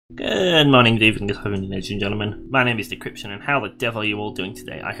Good morning, good evening, good afternoon, ladies and gentlemen. My name is Decryption, and how the devil are you all doing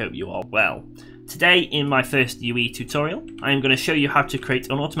today? I hope you are well. Today, in my first UE tutorial, I am going to show you how to create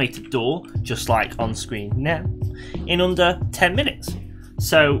an automated door, just like on screen now, in under 10 minutes.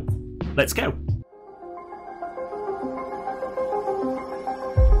 So, let's go.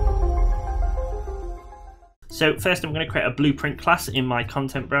 So first I'm going to create a blueprint class in my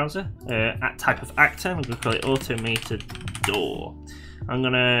content browser, at type of actor. I'm going to call it automated door. I'm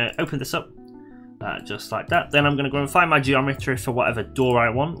going to open this up, just like that. Then I'm going to go and find my geometry for whatever door I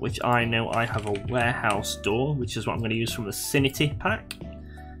want, which I know I have a warehouse door, which is what I'm going to use from the Cinity pack.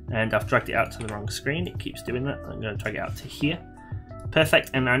 And I've dragged it out to the wrong screen. It keeps doing that. I'm going to drag it out to here.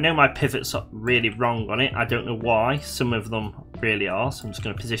 Perfect. And I know my pivots are really wrong on it. I don't know why. Some of them really are. So I'm just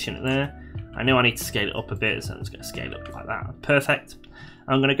going to position it there. I know I need to scale it up a bit, so I'm just going to scale it up like that. Perfect.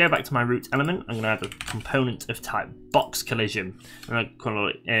 I'm going to go back to my root element. I'm going to add a component of type box collision. And I'm going to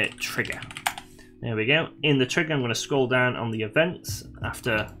call it trigger. There we go. In the trigger, I'm going to scroll down on the events.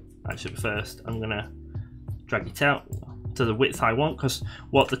 Actually, first, I'm going to drag it out to the width I want, because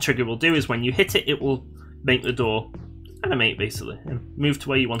what the trigger will do is when you hit it, it will make the door animate, basically, and move to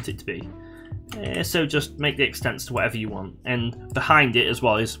where you want it to be. So just make the extents to whatever you want, and behind it as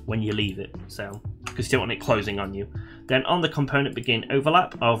well is when you leave it, so because you don't want it closing on you. Then on the component begin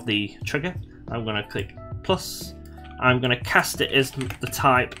overlap of the trigger, I'm going to click plus. I'm going to cast it as the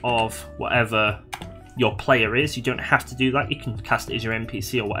type of whatever your player is. You don't have to do that. You can cast it as your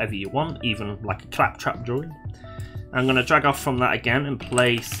NPC or whatever you want, even like a claptrap drawing. I'm going to drag off from that again and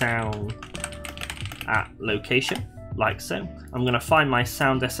play sound at location, like so. I'm going to find my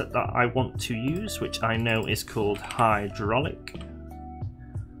sound asset that I want to use, which I know is called hydraulic.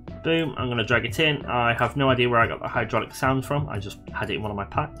 Boom, I'm going to drag it in. I have no idea where I got the hydraulic sound from. I just had it in one of my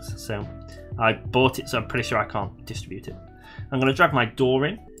packs, so I bought it, so I'm pretty sure I can't distribute it. I'm going to drag my door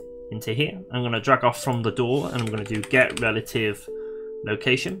into here. I'm going to drag off from the door, and I'm going to do get relative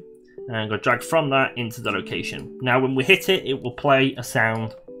location. And I'm going to drag from that into the location. Now when we hit it, it will play a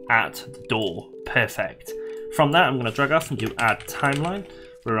sound at the door. Perfect. From that, I'm going to drag off and do add timeline.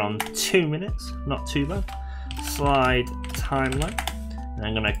 We're on 2 minutes, not too bad. Slide timeline. And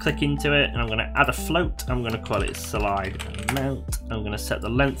I'm going to click into it, and I'm going to add a float. I'm going to call it slide amount. I'm going to set the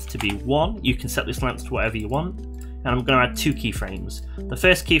length to be 1. You can set this length to whatever you want. And I'm going to add 2 keyframes. The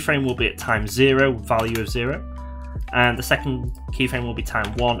first keyframe will be at time 0, value of 0. And the second keyframe will be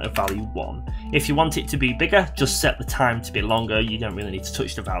time 1 of value 1. If you want it to be bigger, just set the time to be longer. You don't really need to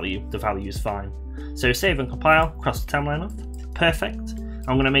touch the value. The value is fine. So save and compile, cross the timeline off. Perfect.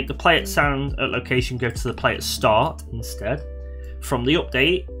 I'm going to make the play at sound at location go to the play at start instead. From the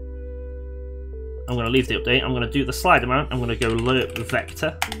update, I'm going to leave the update. I'm going to do the slide amount. I'm going to go lerp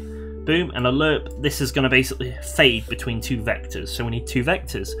vector. Boom, and a lerp, this is going to basically fade between 2 vectors. So we need 2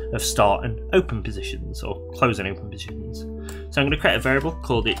 vectors of start and open positions, or close and open positions. So I'm going to create a variable,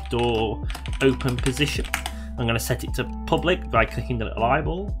 called it door open position. I'm going to set it to public by clicking the little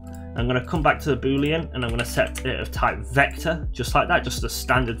eyeball. I'm going to come back to the boolean, and I'm going to set it of type vector, just like that, just a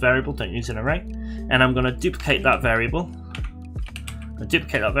standard variable, don't use an array. And I'm going to duplicate that variable.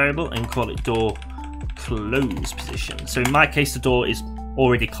 And call it door close position. So in my case, the door is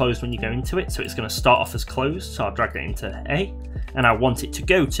already closed when you go into it, so it's going to start off as closed, so I'll drag that into A, and I want it to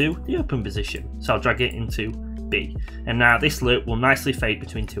go to the open position, so I'll drag it into B. And now this loop will nicely fade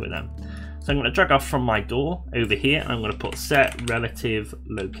between 2 of them. So I'm going to drag off from my door over here. I'm going to put set relative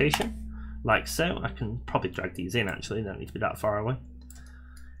location, like so. I can probably drag these in, actually, they don't need to be that far away.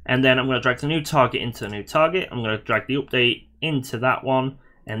 And then I'm going to drag the new target into the new target. I'm going to drag the update into that one,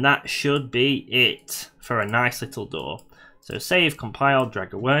 and that should be it for a nice little door. So save, compile,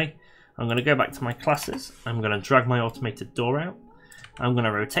 drag away. I'm going to go back to my classes. I'm going to drag my automated door out. I'm going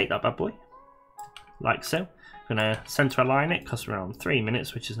to rotate that bad boy, like so. I'm going to center align it, because we're on 3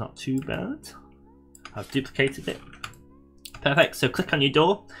 minutes, which is not too bad. I've duplicated it. Perfect, so click on your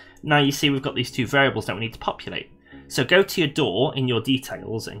door. Now you see we've got these 2 variables that we need to populate. So go to your door in your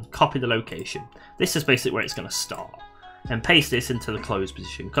details and copy the location. This is basically where it's going to start. And paste this into the closed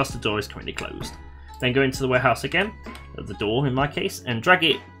position, because the door is currently closed. Then go into the warehouse again, the door in my case, and drag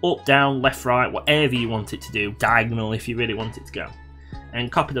it up, down, left, right, whatever you want it to do, diagonal if you really want it to go.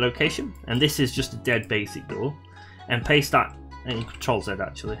 And copy the location, and this is just a dead basic door, and paste that, and Control Z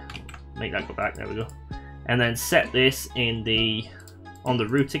actually, make that go back, there we go. And then set this in on the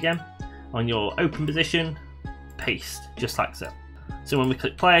root again, on your open position, paste, just like so. So when we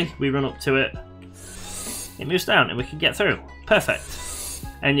click play, we run up to it, it moves down and we can get through. Perfect.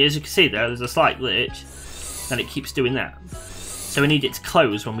 And as you can see there's a slight glitch, and it keeps doing that. So we need it to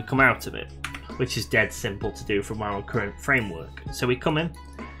close when we come out of it, which is dead simple to do from our current framework. So we come in,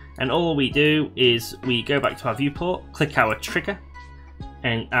 And all we do is we go back to our viewport, click our trigger,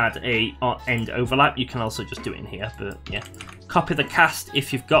 and add a end overlap. You can also just do it in here, but yeah. Copy the cast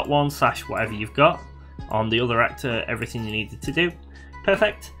if you've got one, / whatever you've got. On the other actor, everything you needed to do.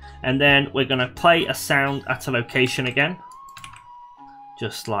 Perfect. And then we're going to play a sound at a location again.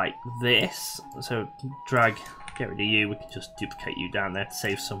 Just like this. So drag, get rid of you, we can just duplicate you down there to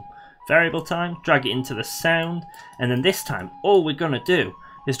save some variable time. Drag it into the sound, and then this time all we're going to do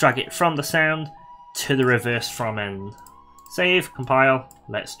is drag it from the sound to the reverse from end. Save, compile,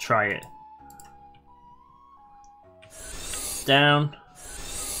 let's try it. Down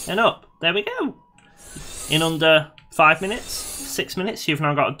and up. There we go. In under 5 minutes, 6 minutes, you've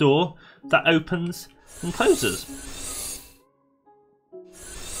now got a door that opens and closes.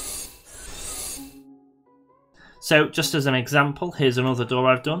 So just as an example, here's another door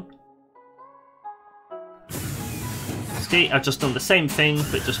I've done. See, I've just done the same thing,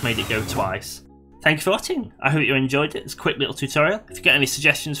 but just made it go twice. Thank you for watching. I hope you enjoyed it. It's a quick little tutorial. If you've got any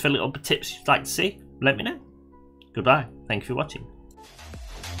suggestions for little tips you'd like to see, let me know. Goodbye. Thank you for watching.